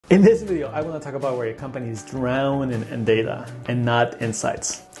In this video, I want to talk about where your company is drowning in data and not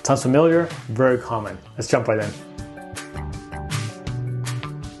insights. Sounds familiar? Very common. Let's jump right in.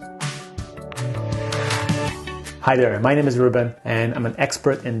 Hi there, my name is Ruben and I'm an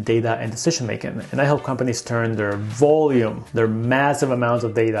expert in data and decision making, and I help companies turn their volume, their massive amounts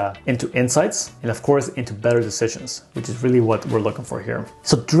of data into insights and of course into better decisions, which is really what we're looking for here.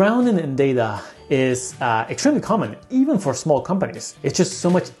 So drowning in data is extremely common, even for small companies. It's just so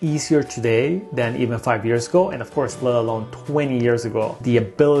much easier today than even 5 years ago, and of course, let alone 20 years ago, the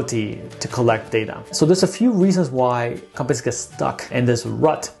ability to collect data. So there's a few reasons why companies get stuck in this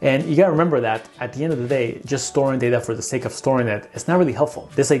rut. And you gotta remember that at the end of the day, just storing data for the sake of storing it is not really helpful.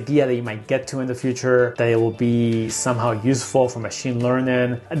 This idea that you might get to in the future, that it will be somehow useful for machine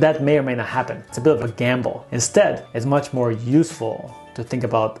learning, that may or may not happen. It's a bit of a gamble. Instead, it's much more useful to think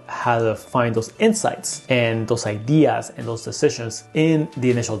about how to find those insights and those ideas and those decisions in the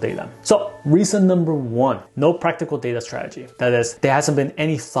initial data. So reason number one, no practical data strategy. That is, there hasn't been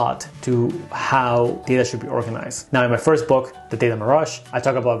any thought to how data should be organized. Now in my first book, The Data Mirage, I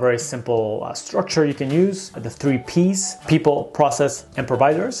talk about a very simple structure you can use, the 3 Ps, people, process, and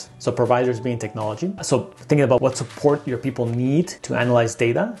providers. So providers being technology. So thinking about what support your people need to analyze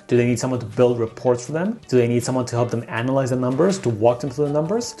data. Do they need someone to build reports for them? Do they need someone to help them analyze the numbers, to walk them through the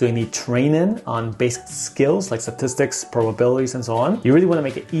numbers? Do they need training on basic skills like statistics, probabilities, and so on? You really want to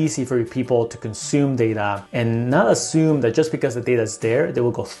make it easy for your people to consume data and not assume that just because the data is there, they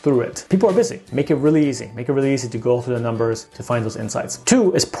will go through it. People are busy. Make it really easy. Make it really easy to go through the numbers to find those insights.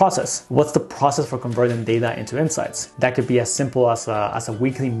 2 is process. What's the process for converting data into insights? That could be as simple as a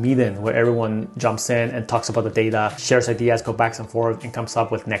weekly meeting where everyone jumps in and talks about the data, shares ideas, go back and forth, and comes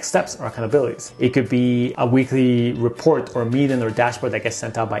up with next steps or accountabilities. It could be a weekly report or meeting or dashboard that gets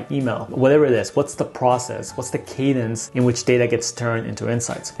sent out by email. Whatever it is, what's the process? What's the cadence in which data gets turned into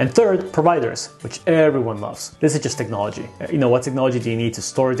insights? And third, providers, which everyone loves. This is just technology. What technology do you need to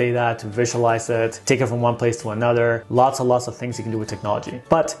store data, to visualize it, take it from one place to another? Lots and lots of things you can do with technology.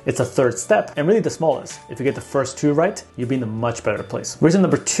 But it's a third step, and really the smallest. If you get the first 2 right, you'll be in a much better place. Reason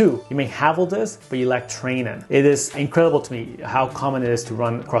number 2, you may have all this, but you lack training. It is incredible to me how common it is to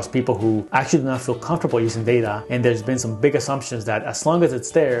run across people who actually do not feel comfortable using data, and there's been some big assumptions that as long as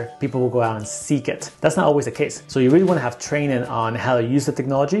it's there, people will go out and seek it. That's not always the case. So you really want to have training on how to use the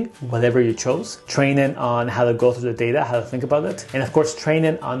technology, whatever you chose, training on how to go through the data, how to think about it, and of course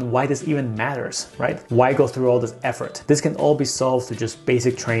training on why this even matters, right? Why go through all this effort? This can all be solved through just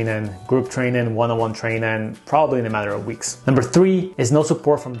basic training, group training, one-on-one training, probably in a matter of weeks. Number 3 is no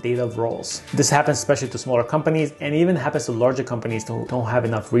support from data roles. This happens especially to smaller companies, and even happens to larger companies who don't have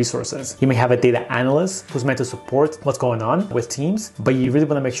enough resources. You may have a data analyst who's meant to support what's going on with teams, but you really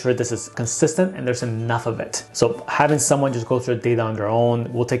want to make sure this is consistent and there's enough of it. So having someone just go through the data on their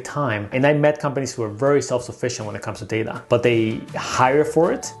own will take time. And I met companies who are very self-sufficient when it comes to data, but they hire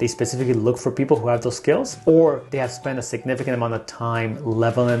for it. They specifically look for people who have those skills, or they have spent a significant amount of time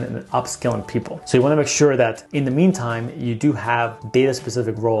leveling and upskilling people. So you want to make sure that in the meantime, you do have data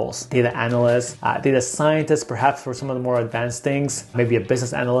specific roles, data analysts, data scientists, perhaps for some of the more advanced things, maybe a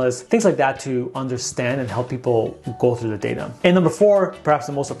business analyst, things like that to understand and help people go through the data. And number 4, perhaps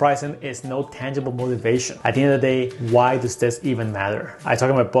the most surprising, is no tangible motivation. At the end of the day, why does this even matter? I talk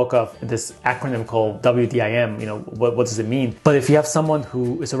in my book of this acronym called WDIM. What does it mean? But if you have someone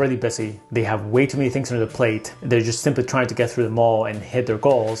who is already busy, they have way too many things on their plate, they're just simply trying to get through them all and hit their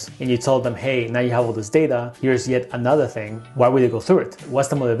goals, and you tell them, hey, now you have all this data, here's yet another thing, why would they go through it? What's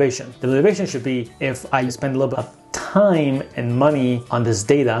the motivation? The motivation should be, if I spend a little bit of time and money on this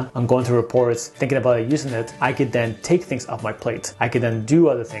data, I'm going through reports, thinking about it, using it, I could then take things off my plate. I could then do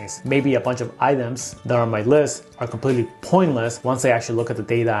other things. Maybe a bunch of items that are on my list are completely pointless once I actually look at the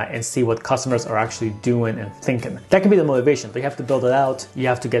data and see what customers are actually doing and thinking. That can be the motivation, but you have to build it out. You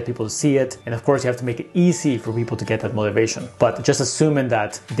have to get people to see it. And of course, you have to make it easy for people to get that motivation. But just assuming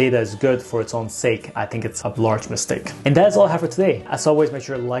that data is good for its own sake, I think it's a large mistake. And that's all I have for today. As always, make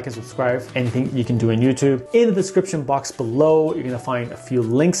sure to like and subscribe. Anything you can do in YouTube. In the description box below, you're going to find a few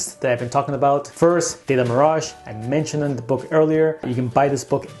links that I've been talking about. First, Data Mirage. I mentioned in the book earlier. You can buy this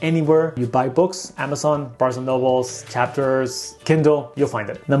book anywhere you buy books. Amazon, Barnes & Noble, Chapters, Kindle, you'll find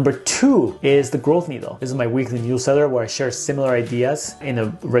it. Number 2 is The Growth Needle. This is my weekly newsletter where I share similar ideas in a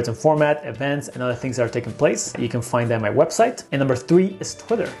written format, events, and other things that are taking place. You can find that on my website. And number 3 is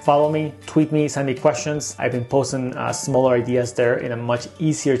Twitter. Follow me, tweet me, send me questions. I've been posting smaller ideas there in a much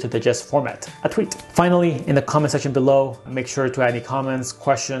easier to digest format, a tweet. Finally, in the comment section below, make sure to add any comments,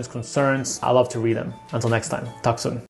 questions, concerns. I love to read them. Until next time, talk soon.